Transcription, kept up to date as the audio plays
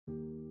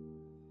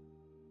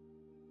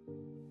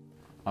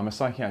I'm a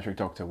psychiatric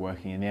doctor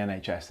working in the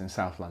NHS in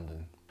South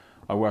London.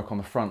 I work on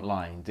the front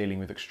line dealing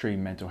with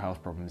extreme mental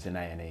health problems in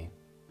A&E.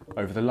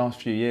 Over the last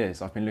few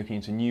years, I've been looking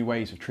into new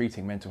ways of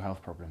treating mental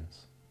health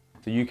problems.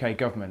 The UK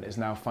government is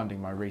now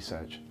funding my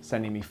research,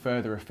 sending me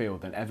further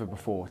afield than ever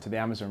before to the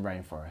Amazon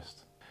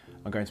rainforest.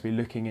 I'm going to be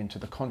looking into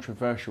the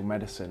controversial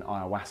medicine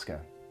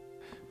ayahuasca.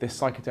 This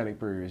psychedelic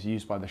brew is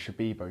used by the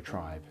Shipibo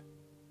tribe,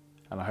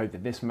 and I hope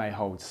that this may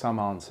hold some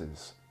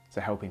answers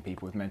to helping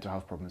people with mental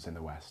health problems in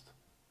the West.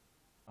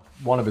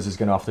 One of us is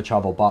going to have to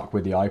travel back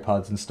with the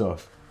iPads and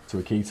stuff to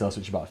Iquitos,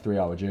 which is about a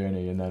 3-hour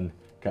journey, and then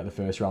get the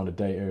first round of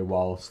data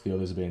whilst the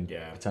others are being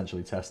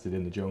potentially tested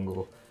in the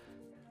jungle.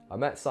 I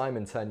met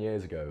Simon 10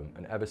 years ago,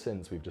 and ever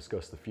since we've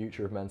discussed the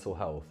future of mental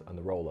health and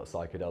the role that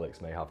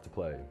psychedelics may have to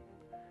play.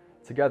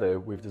 Together,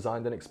 we've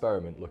designed an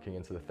experiment looking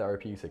into the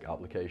therapeutic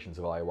applications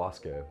of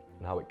ayahuasca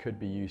and how it could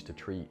be used to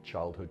treat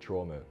childhood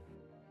trauma.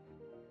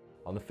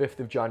 On the 5th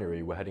of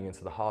January, we're heading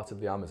into the heart of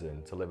the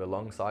Amazon to live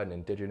alongside an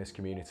indigenous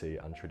community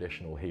and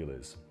traditional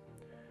healers.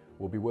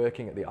 We'll be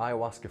working at the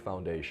Ayahuasca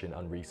Foundation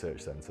and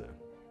Research Centre.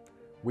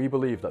 We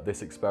believe that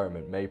this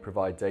experiment may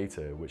provide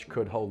data which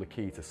could hold the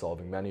key to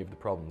solving many of the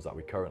problems that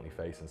we currently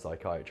face in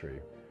psychiatry.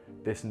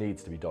 This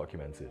needs to be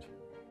documented.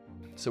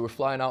 So we're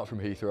flying out from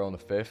Heathrow on the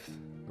 5th,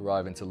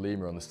 arriving to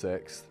Lima on the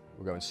 6th.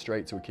 We're going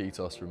straight to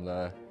Iquitos from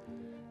there.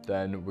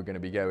 Then we're going to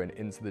be going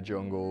into the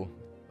jungle,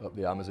 up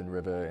the Amazon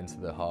River, into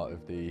the heart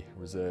of the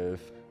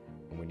reserve,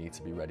 and we need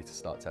to be ready to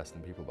start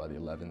testing people by the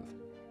 11th.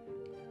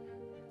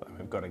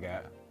 We've got to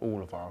get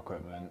all of our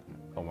equipment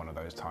on one of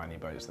those tiny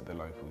boats that the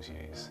locals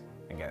use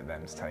and get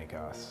them to take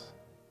us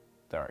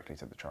directly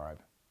to the tribe.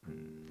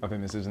 I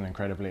think this is an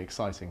incredibly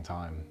exciting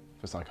time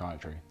for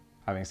psychiatry.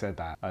 Having said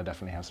that, I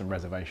definitely have some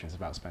reservations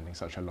about spending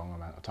such a long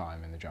amount of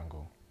time in the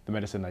jungle. The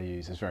medicine they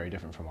use is very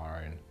different from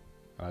our own,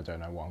 and I don't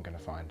know what I'm going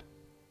to find.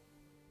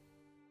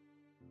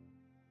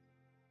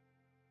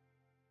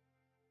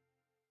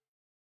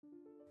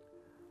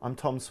 I'm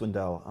Tom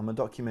Swindell. I'm a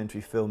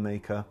documentary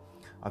filmmaker.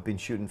 I've been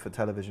shooting for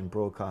television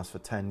broadcast for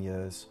 10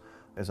 years.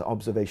 As an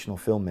observational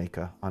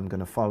filmmaker, I'm going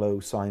to follow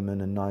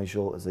Simon and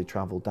Nigel as they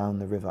travel down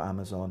the River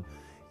Amazon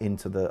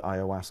into the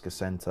Ayahuasca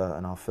Centre,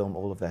 and I'll film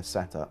all of their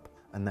setup.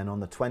 And then on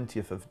the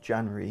 20th of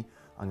January,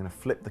 I'm going to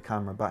flip the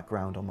camera back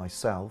round on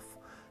myself,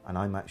 and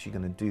I'm actually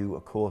going to do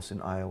a course in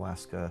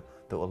ayahuasca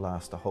that will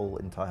last a whole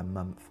entire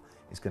month.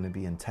 It's going to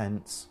be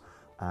intense,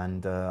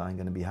 and I'm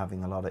going to be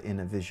having a lot of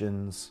inner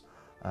visions.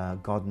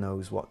 God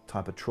knows what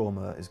type of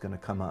trauma is going to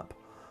come up.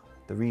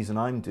 The reason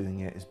I'm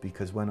doing it is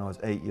because when I was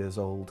 8 years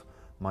old,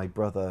 my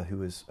brother, who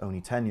was only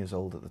 10 years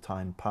old at the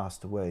time,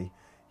 passed away.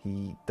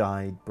 He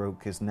died,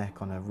 broke his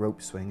neck on a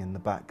rope swing in the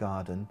back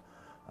garden.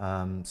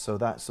 So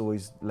that's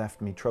always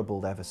left me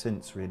troubled ever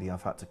since, really.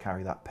 I've had to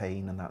carry that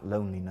pain and that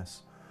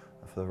loneliness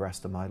for the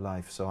rest of my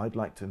life. So I'd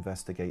like to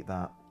investigate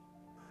that.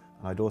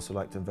 And I'd also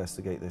like to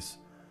investigate this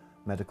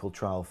medical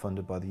trial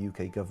funded by the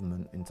UK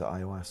government into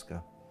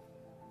ayahuasca.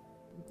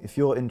 If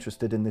you're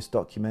interested in this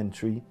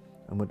documentary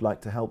and would like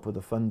to help with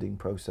the funding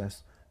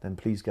process, then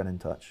please get in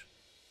touch.